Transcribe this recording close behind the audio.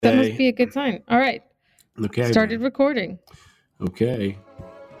That must be a good sign. All right. Okay. Started recording. Okay.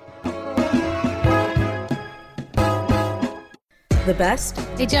 The best.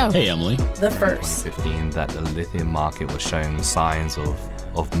 Hey, Joe. Hey, Emily. The first. 2015 that the lithium market was showing signs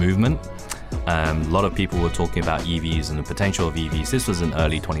of movement. A lot of people were talking about EVs and the potential of EVs. This was in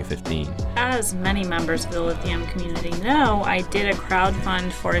early 2015. As many members of the lithium community know, I did a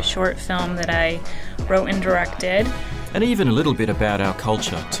crowdfund for a short film that I wrote and directed. And even a little bit about our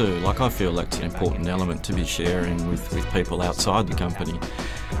culture too. Like, I feel that's an important element to be sharing with people outside the company.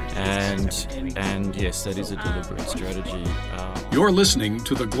 And yes, that is a deliberate strategy. You're listening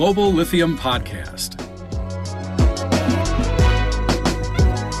to the Global Lithium Podcast.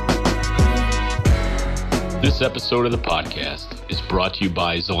 This episode of the podcast is brought to you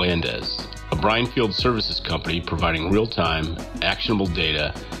by Zelandez, a brine field services company providing real-time, actionable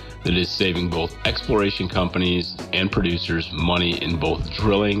data that is saving both exploration companies and producers money in both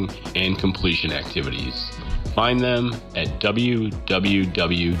drilling and completion activities. Find them at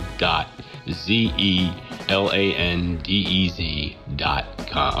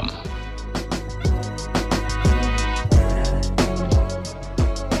www.zelandez.com.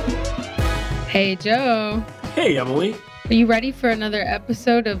 Hey, Joe. Hey, Emily. Are you ready for another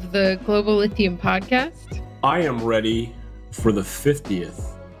episode of the Global Lithium Podcast? I am ready for the 50th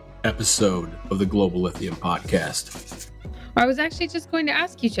episode of the Global Lithium Podcast. I was actually just going to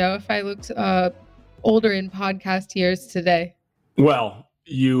ask you, Joe, if I looked older in podcast years today. Well,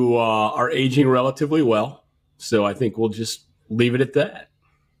 you are aging relatively well, so I think we'll just leave it at that.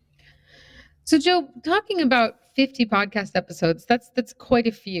 So, Joe, talking about 50 podcast episodes, that's quite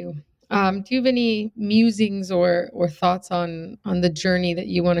a few. Do you have any musings or thoughts on the journey that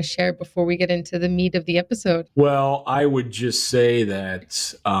you want to share before we get into the meat of the episode? Well, I would just say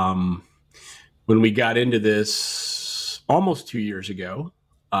that when we got into this almost 2 years ago,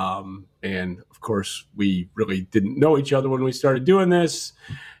 and of course, we really didn't know each other when we started doing this.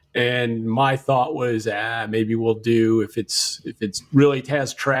 And my thought was, maybe we'll do, if it's really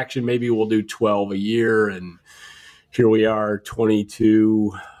has traction, maybe we'll do 12 a year. And here we are,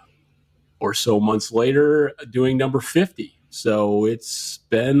 22 or so months later, doing number 50. So it's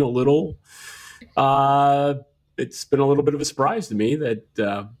been a little bit of a surprise to me that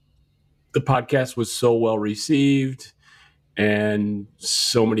the podcast was so well received and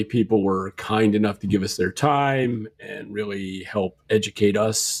so many people were kind enough to give us their time and really help educate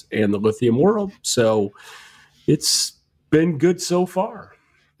us and the lithium world. So it's been good so far.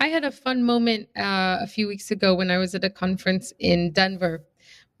 I had a fun moment a few weeks ago when I was at a conference in Denver,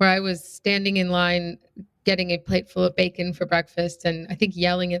 where I was standing in line getting a plate full of bacon for breakfast and I think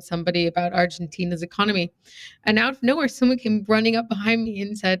yelling at somebody about Argentina's economy. And out of nowhere, someone came running up behind me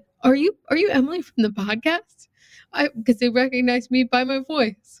and said, Are you Emily from the podcast? Because they recognized me by my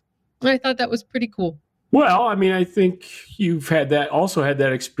voice. And I thought that was pretty cool. Well, I mean, I think you've had that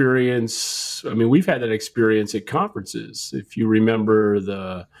experience. I mean, we've had that experience at conferences. If you remember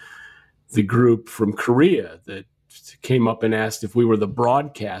the group from Korea that came up and asked if we were the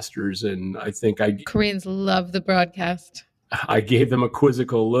broadcasters, and I think Koreans love the broadcast. I gave them a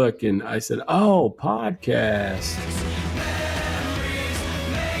quizzical look and I said, "Oh, podcast."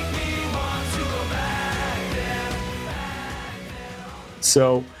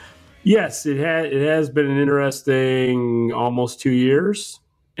 So, yes, it has been an interesting almost 2 years,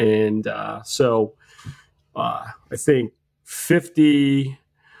 and so I think 50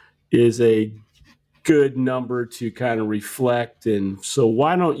 is a good number to kind of reflect. And so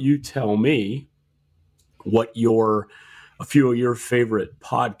why don't you tell me what a few of your favorite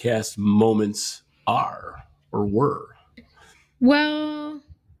podcast moments are or were? Well,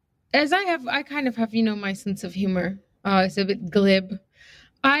 as I kind of have, my sense of humor. It's a bit glib.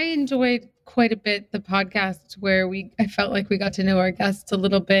 I enjoyed quite a bit the podcast where I felt like we got to know our guests a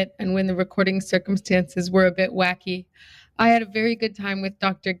little bit, and when the recording circumstances were a bit wacky. I had a very good time with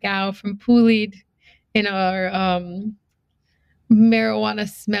Dr. Gao from Puleed in our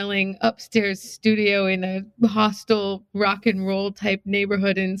marijuana-smelling upstairs studio in a hostile rock and roll type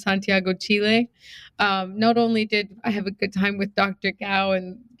neighborhood in Santiago, Chile. Not only did I have a good time with Dr. Gao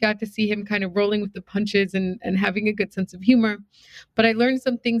and got to see him kind of rolling with the punches and having a good sense of humor, but I learned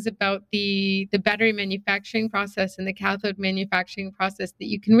some things about the battery manufacturing process and the cathode manufacturing process that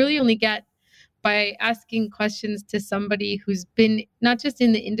you can really only get by asking questions to somebody who's been not just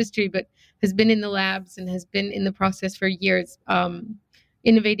in the industry, but has been in the labs and has been in the process for years,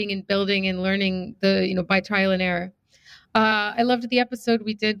 innovating and building and learning by trial and error. I loved the episode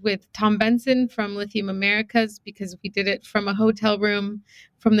we did with Tom Benson from Lithium Americas, because we did it from a hotel room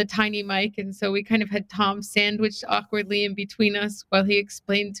from the tiny mic. And so we kind of had Tom sandwiched awkwardly in between us while he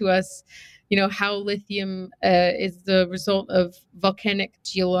explained to us, how lithium is the result of volcanic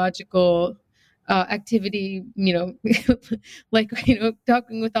geological activity, like,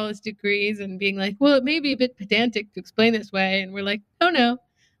 talking with all his degrees and being like, well, it may be a bit pedantic to explain this way. And we're like, oh no,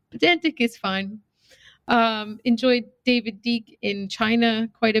 pedantic is fine. Enjoyed David Deek in China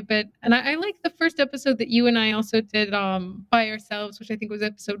quite a bit. And I like the first episode that you and I also did by ourselves, which I think was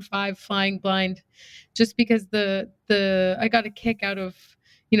episode 5, Flying Blind, just because I got a kick out of,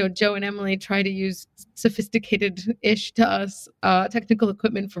 Joe and Emily try to use sophisticated-ish to us technical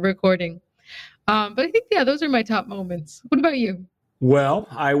equipment for recording. But I think, those are my top moments. What about you? Well,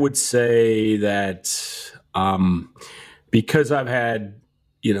 I would say that because I've had,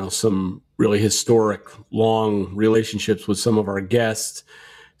 some really historic, long relationships with some of our guests,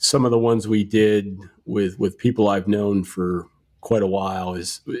 some of the ones we did with people I've known for quite a while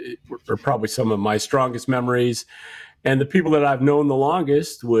are probably some of my strongest memories. And the people that I've known the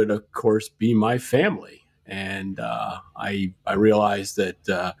longest would, of course, be my family. And I realized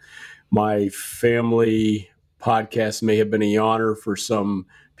that my family podcast may have been a yawner for some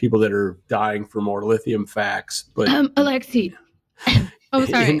people that are dying for more lithium facts. But Alexi. Oh,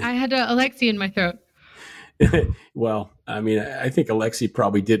 sorry. I had Alexi in my throat. Well, I mean, I think Alexi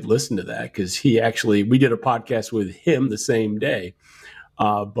probably did listen to that because we did a podcast with him the same day.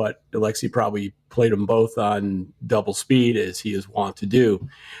 But Alexi probably played them both on double speed, as he is wont to do.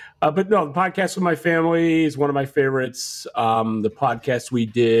 But no, the podcast with my family is one of my favorites. The podcast we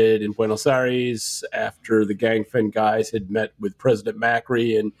did in Buenos Aires after the Gangfen guys had met with President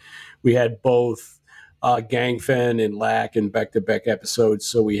Macri, and we had both Gangfen and Lack and back-to-back episodes.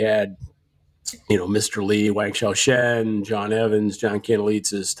 So we had, Mr. Lee, Wang Xiaoshen, John Evans, John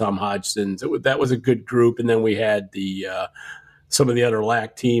Canalitzis, Tom Hodgson. That was a good group. And then we had some of the other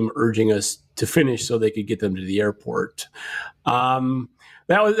Lack team urging us to finish so they could get them to the airport.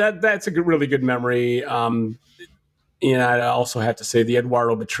 That's a really good memory. And I also have to say the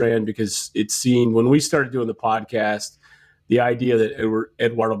Eduardo Bertrand, because it seemed when we started doing the podcast, the idea that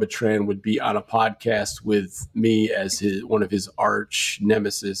Eduardo Bertrand would be on a podcast with me as one of his arch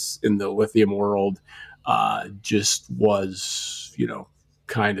nemesis in the lithium world just was,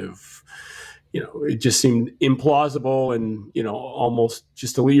 kind of, it just seemed implausible. And, almost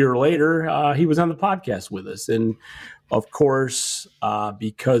just a year later, he was on the podcast with us. And of course,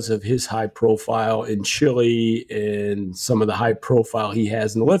 because of his high profile in Chile and some of the high profile he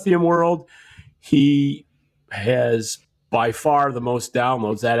has in the lithium world, he has by far the most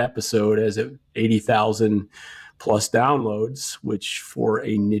downloads. That episode has 80,000 plus downloads, which for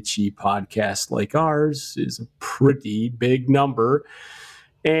a niche podcast like ours is a pretty big number.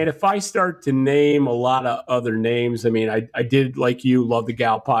 And if I start to name a lot of other names, I mean, I did, like you, love the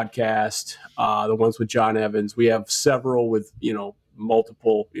Gal podcast, the ones with John Evans. We have several with,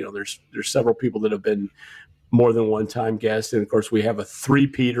 multiple, there's several people that have been more than one time guests. And of course, we have a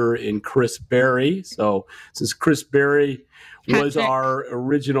three-peater in Chris Berry. So since Chris Berry was our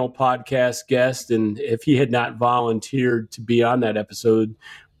original podcast guest, and if he had not volunteered to be on that episode,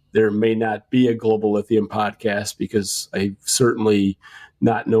 there may not be a Global Lithium podcast, because I certainly,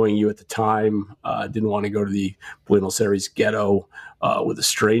 not knowing you at the time, didn't want to go to the Buenos Aires ghetto with a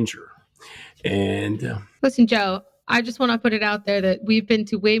stranger. And listen, Joe, I just want to put it out there that we've been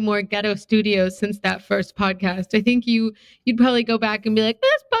to way more ghetto studios since that first podcast. I think you'd probably go back and be like,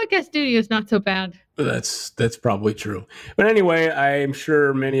 this podcast studio is not so bad. That's probably true. But anyway, I'm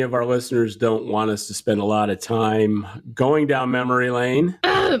sure many of our listeners don't want us to spend a lot of time going down memory lane.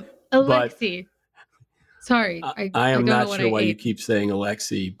 Alexi. Sorry. I am not sure why you keep saying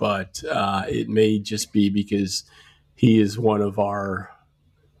Alexi, but it may just be because he is one of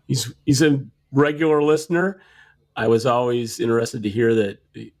he's a regular listener. I was always interested to hear that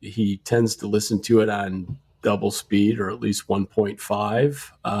he tends to listen to it on double speed, or at least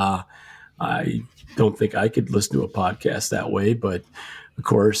 1.5. I don't think I could listen to a podcast that way, but of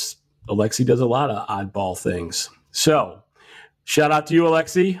course, Alexi does a lot of oddball things. So shout out to you,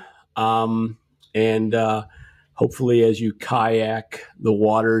 Alexi. And hopefully as you kayak the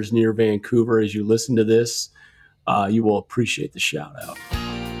waters near Vancouver, as you listen to this, you will appreciate the shout out.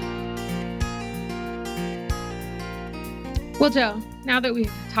 Well, Joe, now that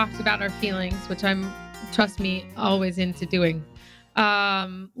we've talked about our feelings, which I'm, trust me, always into doing,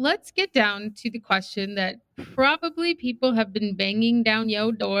 let's get down to the question that probably people have been banging down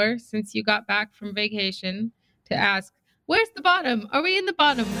your door since you got back from vacation to ask, where's the bottom? Are we in the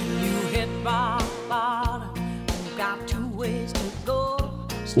bottom? When you hit bottom, you got to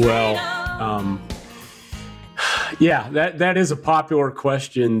Well, yeah, that is a popular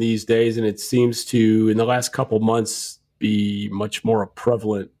question these days, and it seems to, in the last couple months, be much more a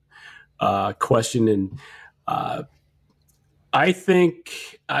prevalent question. And I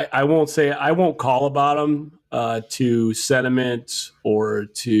think I won't call a bottom to sentiment or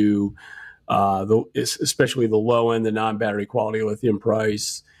to especially the low end, the non-battery quality lithium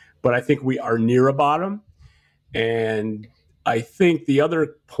price, but I think we are near a bottom. And I think the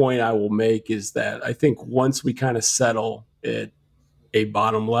other point I will make is that I think once we kind of settle at a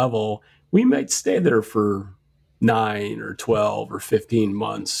bottom level, we might stay there for 9 or 12 or 15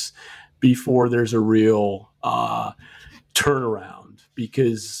 months before there's a real turnaround,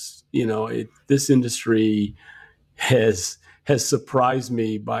 because, this industry has surprised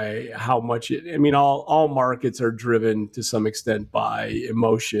me by how much all markets are driven to some extent by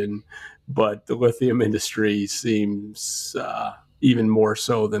emotion, but the lithium industry seems even more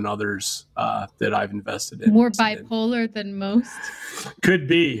so than others that I've invested in. More bipolar than most? Could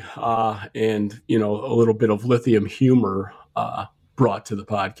be. And, a little bit of lithium humor brought to the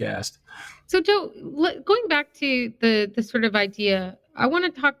podcast. So, Joe, going back to the sort of idea, I want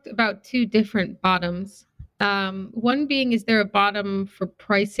to talk about two different bottoms. One being, is there a bottom for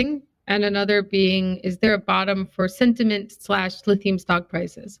pricing? And another being, is there a bottom for sentiment / lithium stock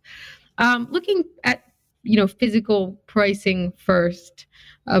prices? Looking at, physical pricing first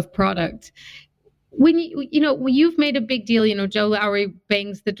of product, when you've made a big deal, Joe Lowry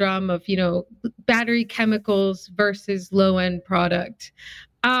bangs the drum of, battery chemicals versus low end product.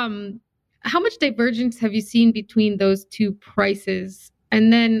 How much divergence have you seen between those two prices?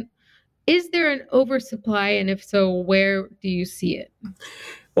 And then is there an oversupply? And if so, where do you see it?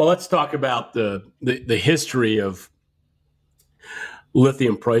 Well, let's talk about the history of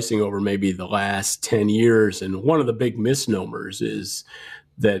lithium pricing over maybe the last 10 years. And one of the big misnomers is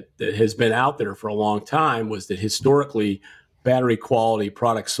that has been out there for a long time was that historically battery quality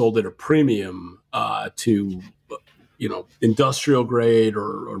products sold at a premium to, industrial grade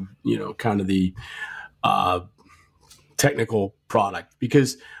or kind of the technical product.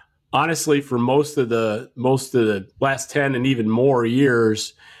 Because honestly, for most of the last 10 and even more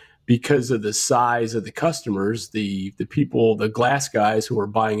years, because of the size of the customers, the people, the glass guys who are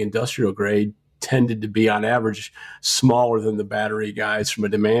buying industrial grade tended to be on average smaller than the battery guys from a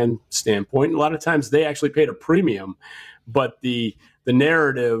demand standpoint. And a lot of times they actually paid a premium, but the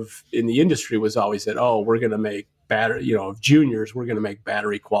narrative in the industry was always that, we're going to make battery, juniors, we're going to make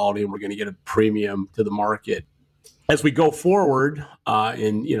battery quality and we're going to get a premium to the market. As we go forward,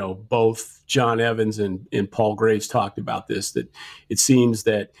 and both John Evans and Paul Graves talked about this, that it seems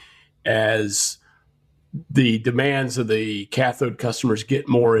that as the demands of the cathode customers get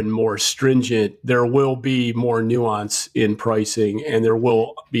more and more stringent, there will be more nuance in pricing and there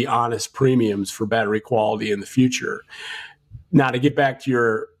will be honest premiums for battery quality in the future. Now, to get back to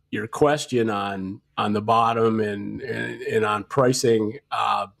your question on the bottom and on pricing,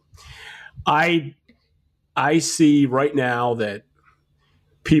 I see right now that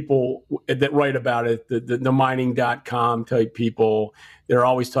people that write about it, the mining.com type people, they're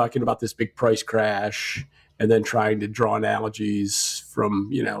always talking about this big price crash and then trying to draw analogies from,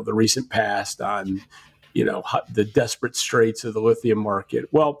 the recent past on, the desperate straits of the lithium market.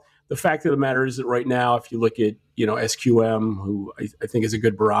 Well, the fact of the matter is that right now, if you look at, SQM, who I think is a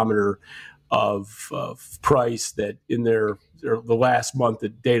good barometer of price, that in the last month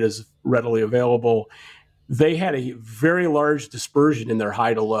that data is readily available, they had a very large dispersion in their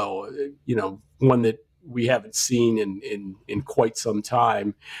high to low, one that we haven't seen in quite some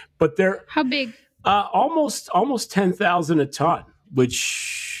time. But they're how big? Almost 10,000 a ton,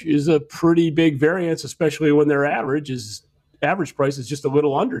 which is a pretty big variance, especially when their average price is just a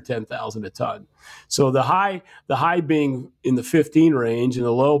little under 10,000 a ton. So the high being in the 15 range and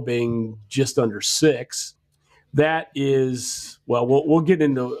the low being just under 6. That is, well, we'll get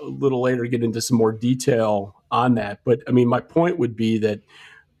into a little later, get into some more detail on that. But I mean, my point would be that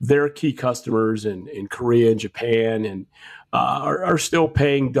their key customers in Korea and Japan and are still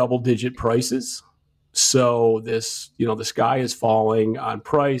paying double-digit prices. So this, the sky is falling on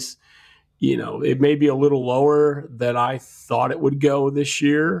price. It may be a little lower than I thought it would go this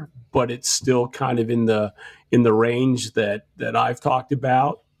year, but it's still kind of in the range that I've talked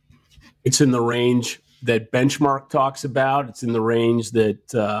about. It's in the range that Benchmark talks about. It's in the range that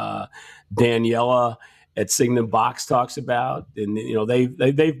Daniela at Signum Box talks about. And,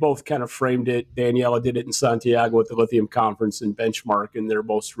 they've both kind of framed it. Daniela did it in Santiago at the Lithium Conference, and Benchmark in their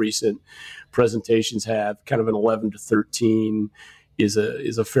most recent presentations have kind of an 11 to 13 is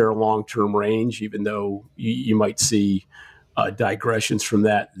a fair long-term range, even though you might see digressions from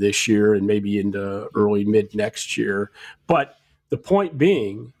that this year and maybe into early mid next year. But the point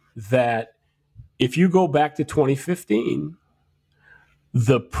being that if you go back to 2015,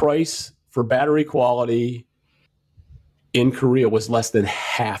 the price for battery quality in Korea was less than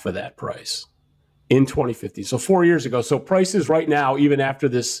half of that price in 2015. So 4 years ago. So prices right now, even after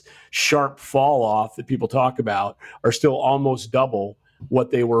this sharp fall off that people talk about, are still almost double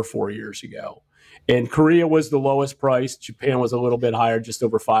what they were 4 years ago. And Korea was the lowest price. Japan was a little bit higher, just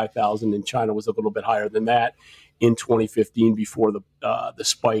over 5,000, and China was a little bit higher than that in 2015 before the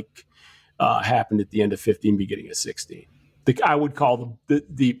spike happened at the end of 15, beginning of 16. I would call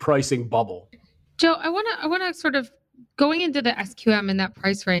the pricing bubble. Joe, I want to sort of going into the SQM in that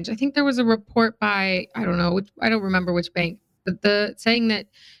price range. I think there was a report by I don't remember which bank, but saying that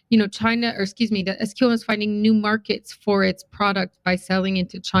China, or excuse me, that SQM is finding new markets for its product by selling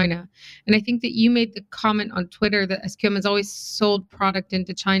into China. And I think that you made the comment on Twitter that SQM has always sold product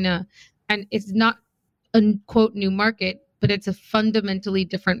into China, and it's not a quote new market, but it's a fundamentally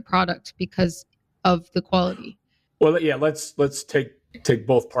different product because of the quality. Well, yeah, let's take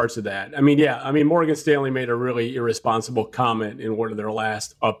both parts of that. I mean, Morgan Stanley made a really irresponsible comment in one of their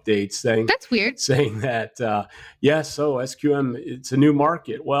last updates saying that's weird, saying that so SQM, it's a new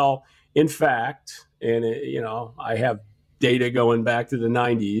market. Well, in fact, and I have data going back to the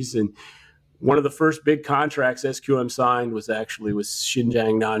 90s, and one of the first big contracts SQM signed was actually with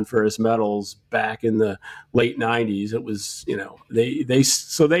Xinjiang Non-Ferrous Metals back in the late 90s. It was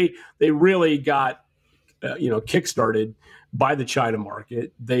they really got kickstarted by the China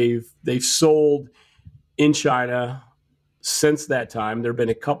market. They've sold in China since that time. There have been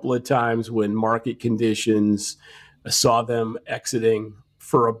a couple of times when market conditions saw them exiting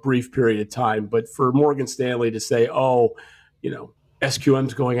for a brief period of time. But for Morgan Stanley to say,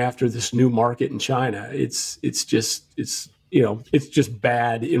 SQM's going after this new market in China, it's just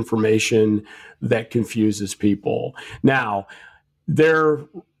bad information that confuses people. Now, their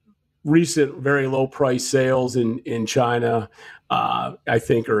recent very low price sales in China, I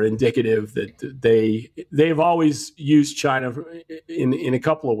think, are indicative that they've always used China in a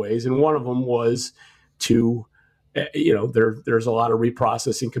couple of ways, and one of them was to, there's a lot of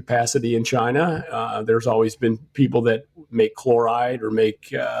reprocessing capacity in China. There's always been people that make chloride or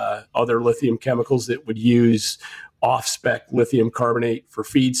make other lithium chemicals that would use off-spec lithium carbonate for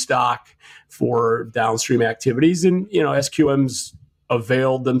feedstock for downstream activities, and SQM's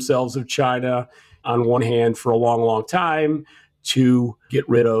availed themselves of China on one hand for a long, long time to get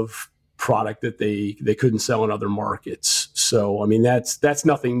rid of product that they couldn't sell in other markets. So, I mean, that's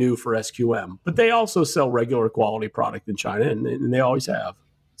nothing new for SQM, but they also sell regular quality product in China, and they always have.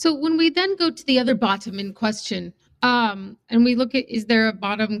 So when we then go to the other bottom in question, and we look at, is there a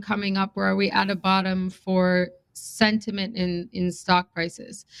bottom coming up, or are we at a bottom for sentiment in stock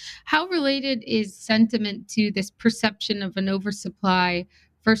prices? How related is sentiment to this perception of an oversupply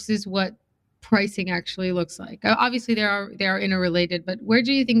versus what pricing actually looks like? Obviously they are interrelated, but which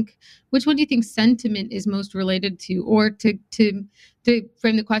one do you think sentiment is most related to? Or to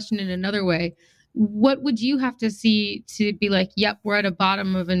frame the question in another way, what would you have to see to be like, yep, we're at a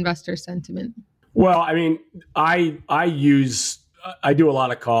bottom of investor sentiment? Well, I mean, I do a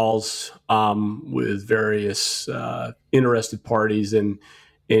lot of calls with various interested parties, and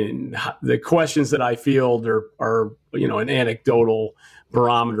the questions that I field are an anecdotal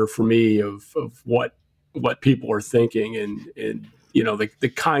barometer for me of what people are thinking, and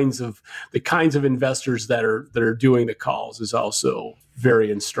the kinds of investors that are doing the calls is also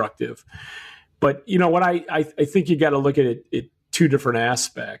very instructive. But what I think you got to look at it two different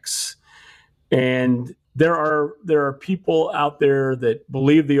aspects. And there are people out there that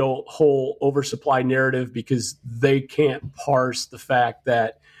believe the whole oversupply narrative because they can't parse the fact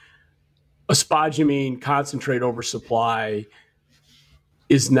that a spodumene concentrate oversupply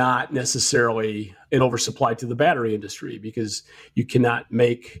is not necessarily an oversupply to the battery industry, because you cannot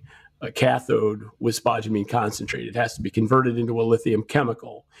make a cathode with spodumene concentrate. It has to be converted into a lithium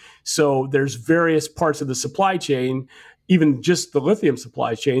chemical. So there's various parts of the supply chain, even just the lithium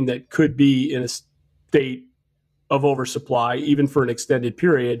supply chain, that could be in a state of oversupply even for an extended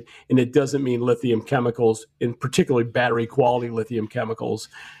period, and it doesn't mean lithium chemicals, and particularly battery quality lithium chemicals,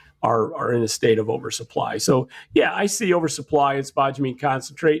 are in a state of oversupply. So yeah, I see oversupply in spodumene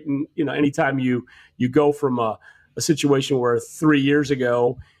concentrate, and anytime you go from a situation where 3 years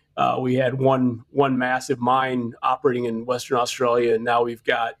ago we had one massive mine operating in Western Australia, and now we've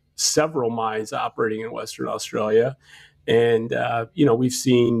got several mines operating in Western Australia. And we've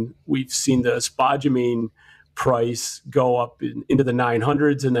seen the spodumene price go up into the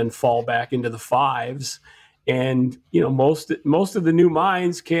 900s and then fall back into the fives. And, most of the new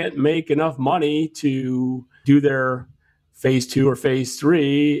mines can't make enough money to do their phase 2 or phase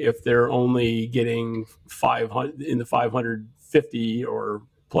 3 if they're only getting 500 in the 550 or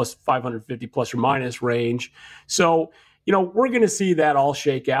plus 550 plus or minus range. So, we're going to see that all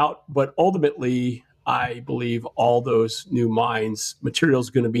shake out. But ultimately, I believe all those new mines, material is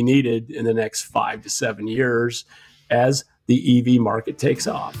going to be needed in the next 5 to 7 years as the EV market takes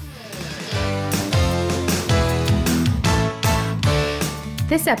off.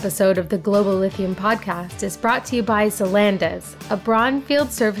 This episode of the Global Lithium Podcast is brought to you by Zelandes, a brownfield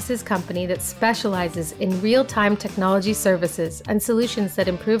services company that specializes in real-time technology services and solutions that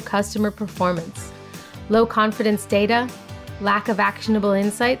improve customer performance. Low confidence data, lack of actionable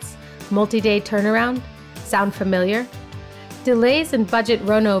insights, multi-day turnaround. Sound familiar? Delays and budget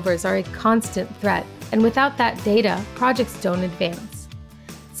runovers are a constant threat, and without that data, projects don't advance.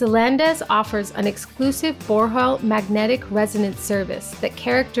 Zelandes offers an exclusive borehole magnetic resonance service that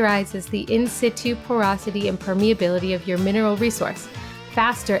characterizes the in situ porosity and permeability of your mineral resource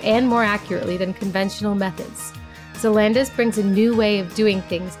faster and more accurately than conventional methods. Zelandes brings a new way of doing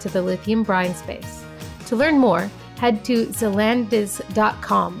things to the lithium brine space. To learn more, head to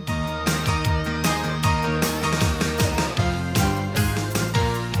zelandes.com.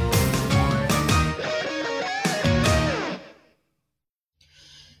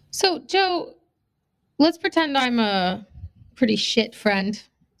 So, Joe, let's pretend I'm a pretty shit friend.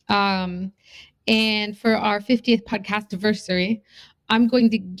 And for our 50th podcast anniversary, I'm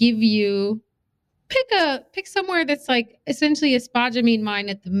going to give you, pick somewhere that's like essentially a spodumene mine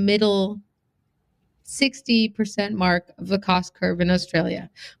at the middle 60% mark of the cost curve in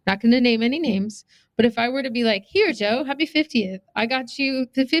Australia. I'm not going to name any names, but if I were to be like, here, Joe, happy 50th. I got you.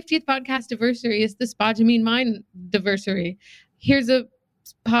 The 50th podcast anniversary is the spodumene mine anniversary. Here's a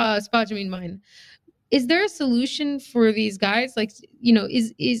spodumene mine. Is there a solution for these guys? Like,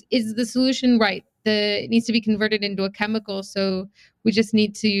 is the solution right? It needs to be converted into a chemical, so we just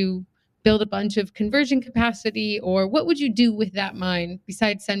need to build a bunch of conversion capacity, or what would you do with that mine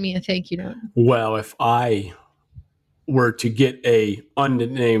besides send me a thank you note? Well, if I were to get a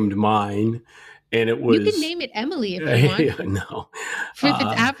unnamed mine and it was... You can name it Emily if you want. No. If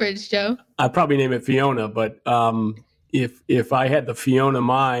it's average, Joe. I'd probably name it Fiona, but if I had the Fiona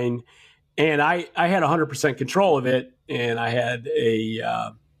mine and I had 100% control of it, and I had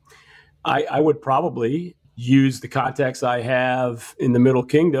I would probably use the contacts I have in the Middle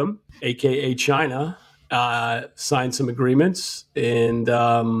Kingdom, aka China, sign some agreements, and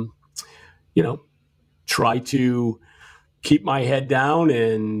try to keep my head down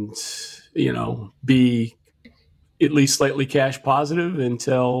and be at least slightly cash positive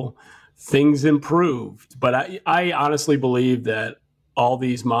until things improved. But I honestly believe that all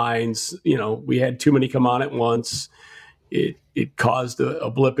these mines, we had too many come on at once. It caused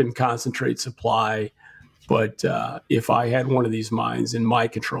a blip in concentrate supply. But if I had one of these mines in my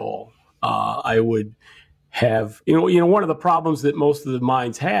control, I would have, one of the problems that most of the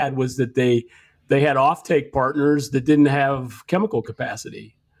mines had was that they had offtake partners that didn't have chemical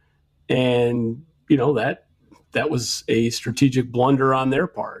capacity. And, that was a strategic blunder on their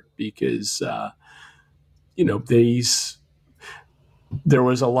part because, there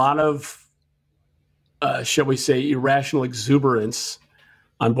was a lot of, shall we say, irrational exuberance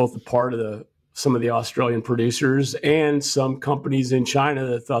on both the part of some of the Australian producers and some companies in China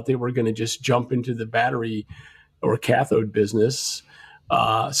that thought they were going to just jump into the battery or cathode business,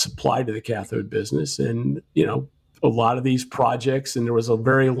 supply to the cathode business. And, a lot of these projects, and there was a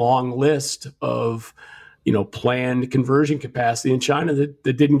very long list of, planned conversion capacity in China that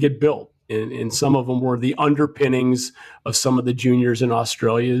didn't get built. And some of them were the underpinnings of some of the juniors in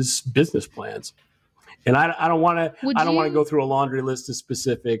Australia's business plans. And I don't want to go through a laundry list of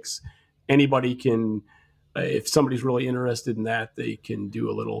specifics. Anybody can, if somebody's really interested in that, they can do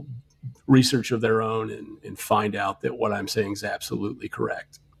a little research of their own and find out that what I'm saying is absolutely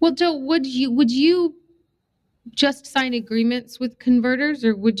correct. Well, Joe, would you just sign agreements with converters,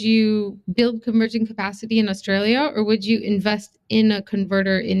 or would you build conversion capacity in Australia, or would you invest in a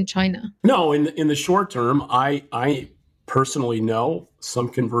converter in China? No, in the short term, I personally know some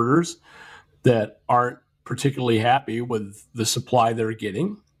converters that aren't particularly happy with the supply they're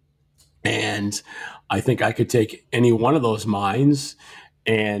getting. And I think I could take any one of those mines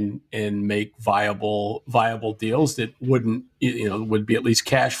and make viable deals that would be at least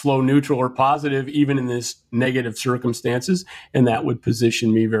cash flow neutral or positive, even in this negative circumstances. And that would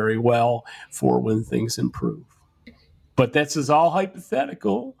position me very well for when things improve. But this is all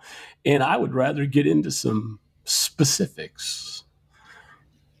hypothetical. And I would rather get into some specifics.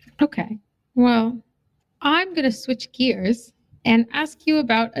 Okay. Well, I'm going to switch gears and ask you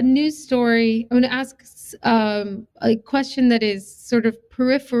about a news story. I'm going to ask a question that is sort of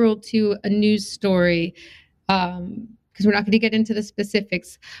peripheral to a news story, because we're not going to get into the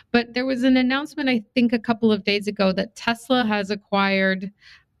specifics. But there was an announcement, I think, a couple of days ago that Tesla has acquired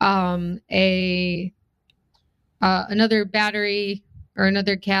another battery or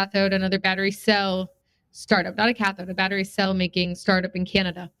another cathode, another battery cell startup, not a cathode, a battery cell making startup in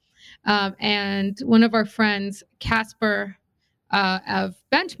Canada. And one of our friends, Casper of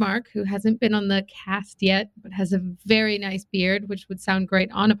Benchmark, who hasn't been on the cast yet, but has a very nice beard, which would sound great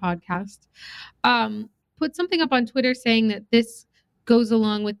on a podcast, put something up on Twitter saying that this goes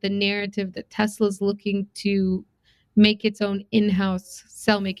along with the narrative that Tesla's looking to make its own in-house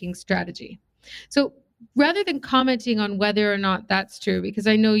cell-making strategy. So rather than commenting on whether or not that's true, because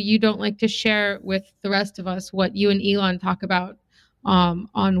I know you don't like to share with the rest of us what you and Elon talk about on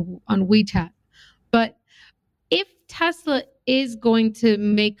WeChat, but if Tesla is going to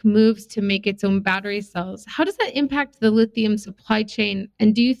make moves to make its own battery cells, how does that impact the lithium supply chain?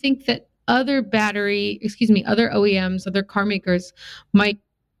 And do you think that other OEMs, other car makers might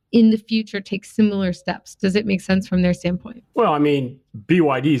in the future take similar steps? Does it make sense from their standpoint? Well, I mean,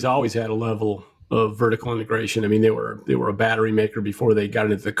 BYD's always had a level of vertical integration. I mean, they were a battery maker before they got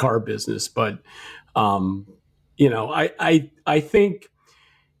into the car business, but I think,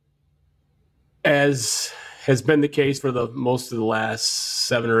 as has been the case for the most of the last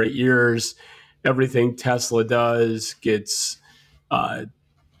 7 or 8 years, everything Tesla does gets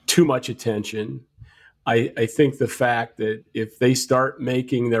too much attention. I think the fact that if they start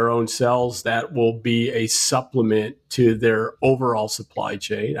making their own cells, that will be a supplement to their overall supply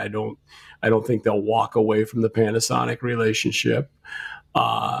chain. I don't think they'll walk away from the Panasonic relationship.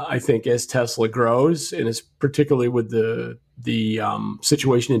 I think as Tesla grows, and it's particularly with the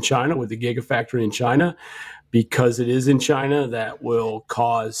situation in China, with the Gigafactory in China, because it is in China, that will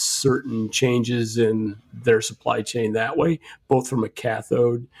cause certain changes in their supply chain that way, both from a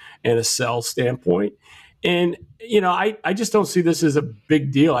cathode and a cell standpoint. And, I just don't see this as a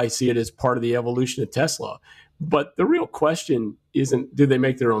big deal. I see it as part of the evolution of Tesla. But the real question isn't, do they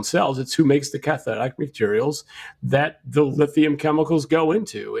make their own cells? It's who makes the cathodic materials that the lithium chemicals go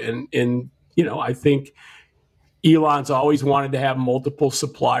into. And I think Elon's always wanted to have multiple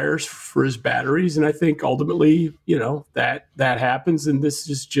suppliers for his batteries. And I think ultimately, that happens. And this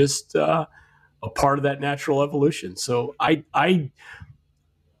is just a part of that natural evolution. So I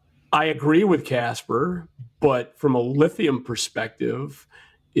agree with Casper, but from a lithium perspective,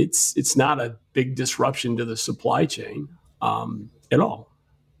 it's not a big disruption to the supply chain at all.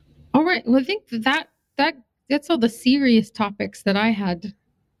 All right. Well, I think that's all the serious topics that I had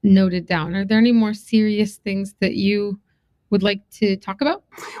noted down. Are there any more serious things that you would like to talk about?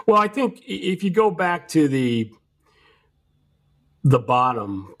 Well, I think if you go back to the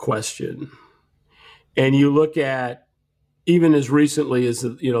bottom question, and you look at even as recently as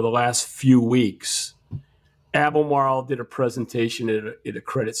the last few weeks, Albemarle did a presentation at a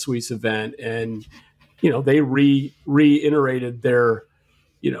Credit Suisse event, and they reiterated their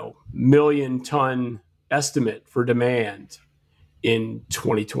million-ton estimate for demand in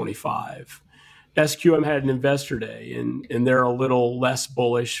 2025. SQM had an investor day, and they're a little less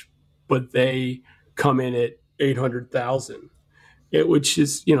bullish, but they come in at 800,000, which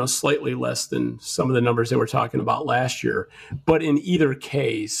is slightly less than some of the numbers they were talking about last year. But in either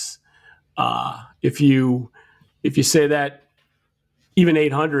case, if you say that even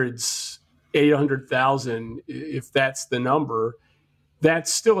 800,000, if that's the number,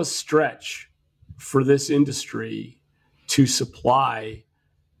 that's still a stretch for this industry to supply,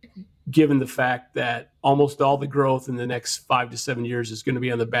 given the fact that almost all the growth in the next 5 to 7 years is going to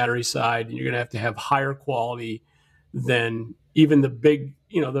be on the battery side, and you're going to have higher quality than even the big,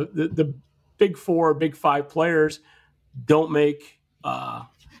 the big 4, big 5 players don't make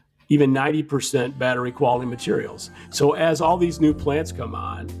even 90% battery quality materials. So as all these new plants come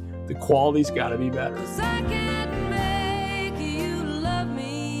on, the quality's got to be better.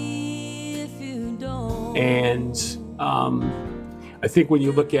 And I think when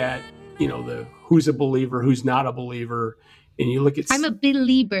you look at, the who's a believer, who's not a believer, and you look at... I'm a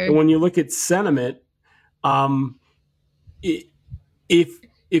believer. And when you look at sentiment,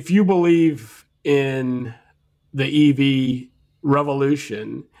 if you believe in the EV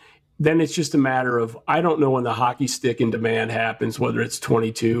revolution, then it's just a matter of, I don't know when the hockey stick in demand happens, whether it's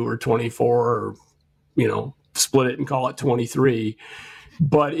 22 or 24 or, split it and call it 23.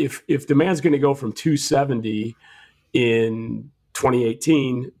 But if demand's going to go from 270 in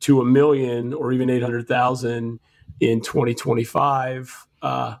 2018 to 1 million or even 800,000 in 2025.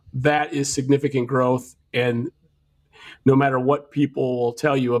 That is significant growth. And no matter what people will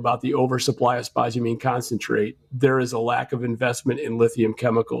tell you about the oversupply of spodumene concentrate, there is a lack of investment in lithium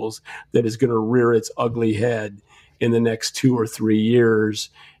chemicals that is going to rear its ugly head in the next 2 or 3 years.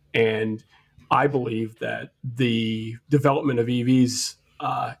 And I believe that the development of EVs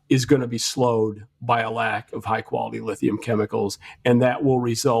is going to be slowed by a lack of high quality lithium chemicals. And that will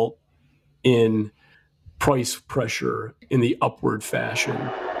result in price pressure in the upward fashion.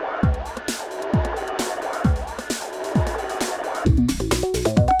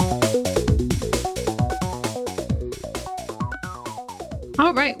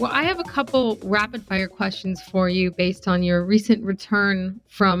 All right. Well, I have a couple rapid fire questions for you based on your recent return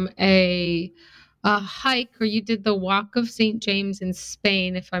from a hike, or you did the Walk of St. James in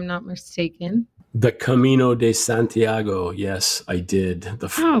Spain, if I'm not mistaken. The Camino de Santiago. Yes, I did.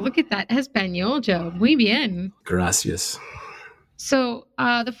 Oh, look at that. Español, Joe. Muy bien. Gracias. So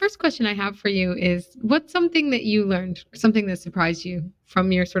the first question I have for you is, what's something that you learned, something that surprised you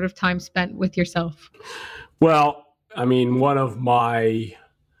from your sort of time spent with yourself? Well, I mean, one of my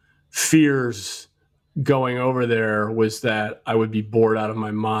fears going over there was that I would be bored out of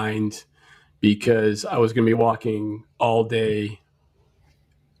my mind because I was going to be walking all day,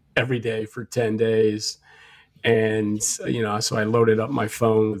 every day for 10 days. And, so I loaded up my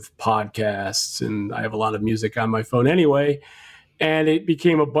phone with podcasts, and I have a lot of music on my phone anyway. And it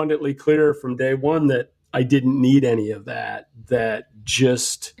became abundantly clear from day one that I didn't need any of that, that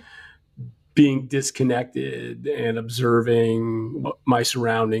just being disconnected and observing my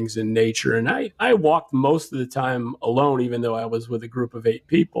surroundings and nature. And I walked most of the time alone, even though I was with a group of 8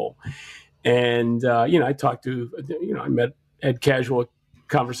 people. And, I talked to, had casual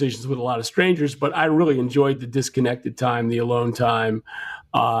conversations with a lot of strangers, but I really enjoyed the disconnected time, the alone time,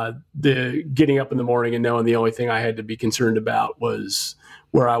 the getting up in the morning and knowing the only thing I had to be concerned about was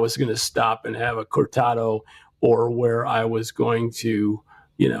where I was going to stop and have a cortado, or where I was going to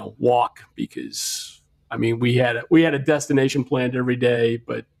walk, because we had a destination planned every day,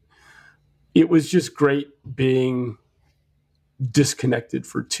 but it was just great being disconnected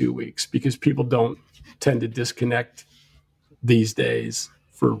for 2 weeks, because people don't tend to disconnect these days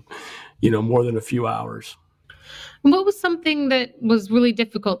for, more than a few hours. What was something that was really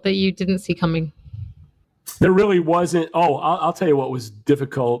difficult that you didn't see coming? There really wasn't. Oh, I'll tell you what was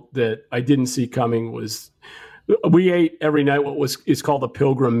difficult that I didn't see coming was, we ate every night what is called a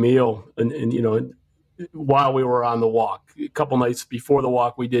pilgrim meal, and while we were on the walk. A couple nights before the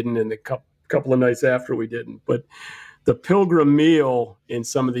walk we didn't, and a couple of nights after we didn't. But the pilgrim meal in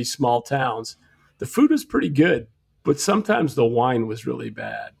some of these small towns, the food was pretty good, but sometimes the wine was really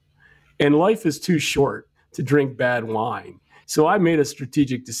bad. And life is too short to drink bad wine. So I made a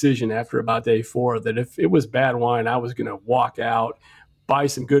strategic decision after about day 4 that if it was bad wine, I was going to walk out, buy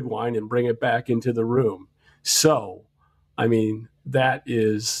some good wine, and bring it back into the room. So, that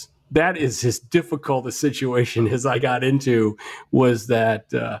is as difficult a situation as I got into, was that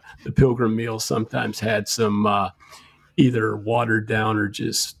the pilgrim meal sometimes had some either watered down or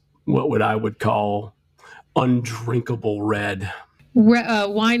just what I would call undrinkable red.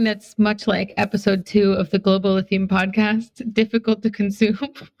 Wine that's much like episode 2 of the Global Lithium podcast, difficult to consume.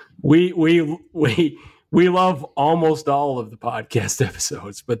 We love almost all of the podcast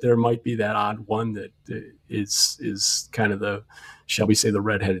episodes, but there might be that odd one that is kind of the, shall we say, the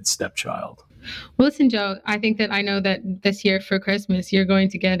redheaded stepchild. Well, listen, Joe, I think that I know that this year for Christmas, you're going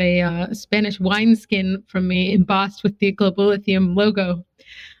to get a Spanish wineskin from me embossed with the Global Lithium logo.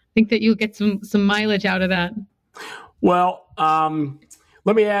 I think that you'll get some mileage out of that. Well,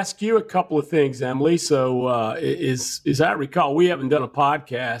 let me ask you a couple of things, Emily. So as I recall, we haven't done a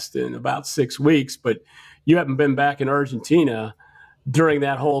podcast in about 6 weeks, but you haven't been back in Argentina during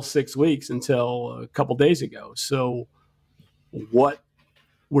that whole 6 weeks until a couple days ago. So what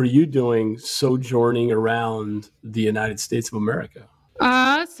were you doing sojourning around the United States of America?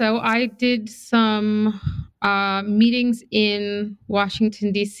 So I did some meetings in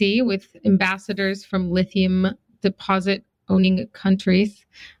Washington, D.C. with ambassadors from lithium deposit owning countries.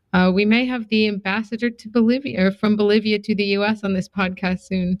 We may have the ambassador to Bolivia, or from Bolivia to the U.S. on this podcast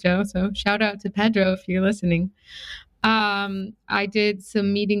soon, Joe. So shout out to Pedro if you're listening. I did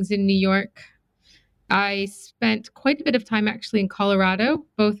some meetings in New York. I spent quite a bit of time actually in Colorado,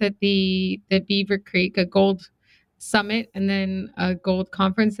 both at the Beaver Creek, a gold summit, and then a gold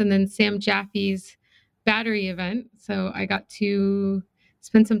conference, and then Sam Jaffe's battery event. So I got to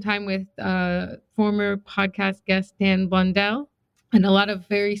spend some time with former podcast guest Dan Blundell and a lot of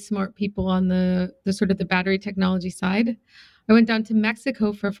very smart people on the sort of the battery technology side. I I went down to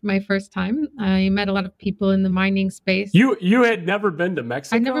Mexico for my first time. I met a lot of people in the mining space. You had never been to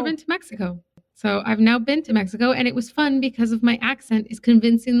Mexico? I'd never been to Mexico. So I've now been to Mexico, and it was fun because of my accent is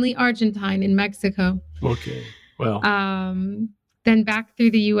convincingly Argentine in Mexico. Okay, well. Then back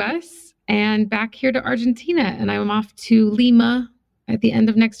through the U.S. and back here to Argentina, and I'm off to Lima at the end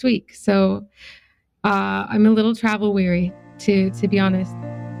of next week. So I'm a little travel weary, to be honest.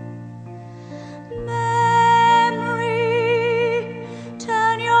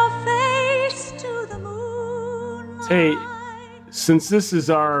 Hey, since this is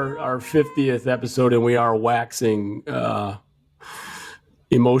our 50th episode and we are waxing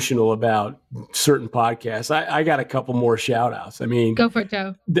emotional about certain podcasts, I got a couple more shout outs. I mean, go for it,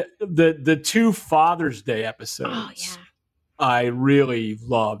 Joe. The two Father's Day episodes I really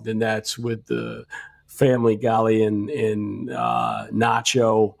loved, and that's with the family Gali and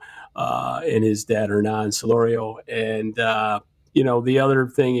Nacho and his dad Hernan Solorio. And the other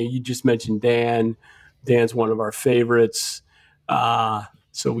thing you just mentioned, Dan's one of our favorites.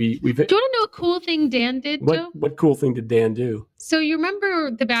 So we've. Do you want to know a cool thing Dan did, Joe? What cool thing did Dan do? So you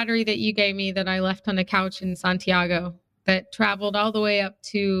remember the battery that you gave me that I left on a couch in Santiago that traveled all the way up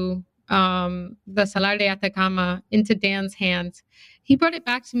to the Salar de Atacama into Dan's hands? He brought it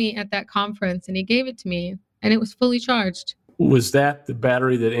back to me at that conference and he gave it to me and it was fully charged. Was that the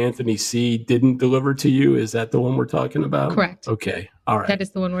battery that Anthony C. didn't deliver to you? Is that the one we're talking about? Correct. Okay. All right. That is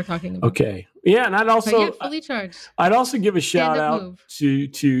the one we're talking about. Okay. Yeah, and fully charged. I'd also give a shout out to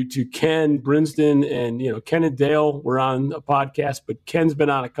Ken Brinsden and Ken and Dale were on a podcast, but Ken's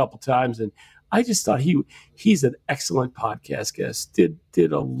been on a couple times, and I just thought he's an excellent podcast guest.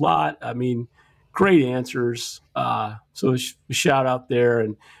 Did a lot. I mean, great answers. So a shout out there.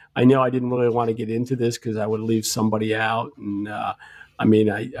 And I know I didn't really want to get into this because I would leave somebody out. And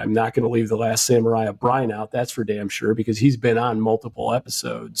I'm not going to leave the Last Samurai of Brian out. That's for damn sure, because he's been on multiple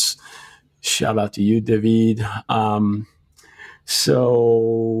episodes. Shout out to you, David.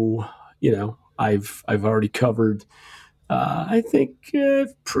 So I've already covered. I think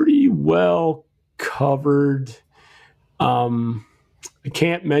pretty well covered. I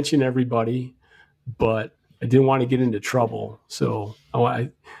can't mention everybody, but I didn't want to get into trouble. So I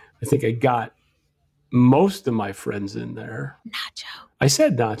think I got most of my friends in there. Nacho. I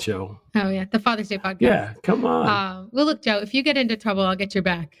said Nacho. Oh, yeah. The Father's Day podcast. Yeah, come on. Well, look, Joe, if you get into trouble, I'll get your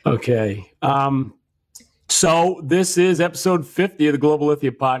back. Okay. So this is episode 50 of the Global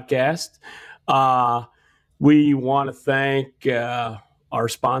Lithium Podcast. We want to thank our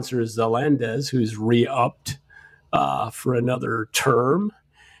sponsor, Zelandes, who's re-upped for another term.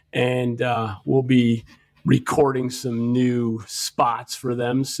 And we'll be recording some new spots for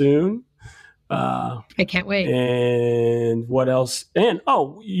them soon. I can't wait. And what else? And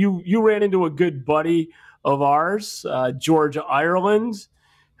you ran into a good buddy of ours, George Ireland,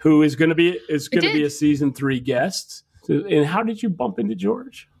 who is going to be a season 3 guest. So, and how did you bump into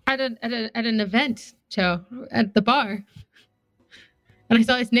George? At an event, Joe, at the bar. And I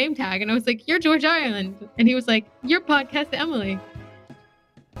saw his name tag, and I was like, "You're George Ireland," and he was like, "Your podcast, Emily."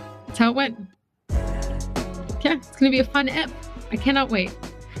 That's how it went. Yeah, it's going to be a fun ep. I cannot wait.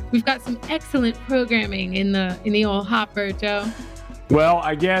 We've got some excellent programming in the old hopper, Joe. Well,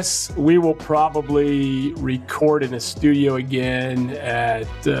 I guess we will probably record in a studio again at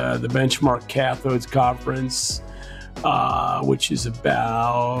the Benchmark Cathodes Conference, which is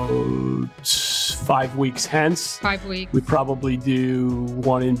about 5 weeks hence. 5 weeks. We probably do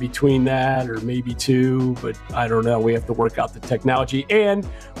one in between that, or maybe 2, but I don't know. We have to work out the technology. And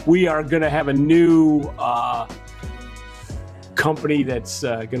we are going to have a new company that's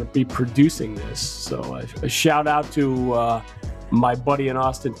going to be producing this. So a shout out to my buddy in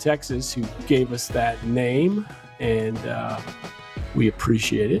Austin, Texas, who gave us that name, and we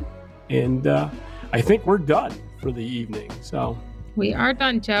appreciate it. And I think we're done for the evening. So we are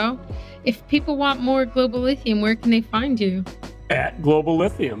done, Joe. If people want more Global Lithium, where can they find you? At Global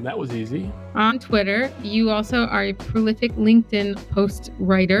Lithium. That was easy. On Twitter. You also are a prolific LinkedIn post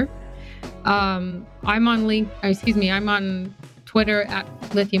writer. I'm on Twitter at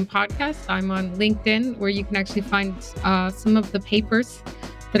Lithium Podcast. I'm on LinkedIn, where you can actually find some of the papers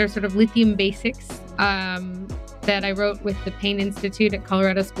that are sort of lithium basics that I wrote with the Payne Institute at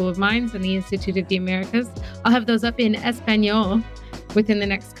Colorado School of Mines and the Institute of the Americas. I'll have those up in Espanol within the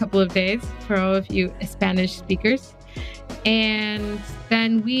next couple of days for all of you Spanish speakers. And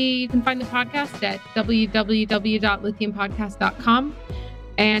then you can find the podcast at www.lithiumpodcast.com.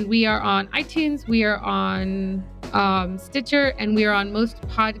 And we are on iTunes, we are on Stitcher, and we are on most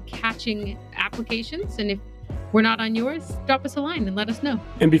pod-catching applications. And if we're not on yours, drop us a line and let us know.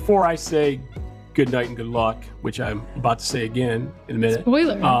 And before I say good night and good luck, which I'm about to say again in a minute.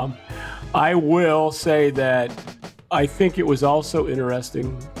 Spoiler. I will say that I think it was also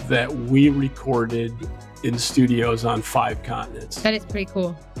interesting that we recorded in studios on 5 continents. That is pretty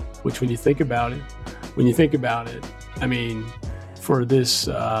cool. Which when you think about it, I mean, for this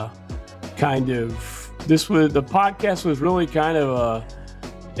the podcast was really kind of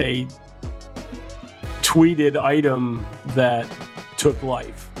a tweeted item that took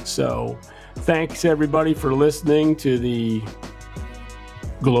life. So thanks everybody for listening to the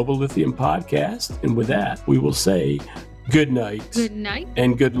Global Lithium Podcast. And with that, we will say good night. Good night.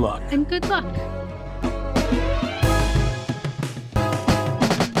 And good luck. And good luck.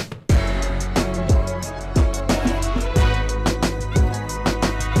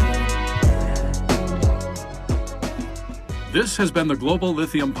 This has been the Global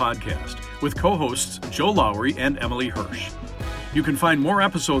Lithium Podcast with co-hosts Joe Lowry and Emily Hirsch. You can find more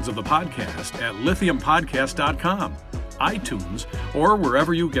episodes of the podcast at lithiumpodcast.com, iTunes, or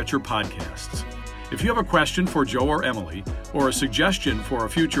wherever you get your podcasts. If you have a question for Joe or Emily, or a suggestion for a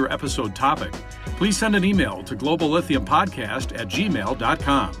future episode topic, please send an email to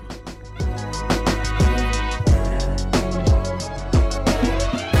globallithiumpodcast@gmail.com.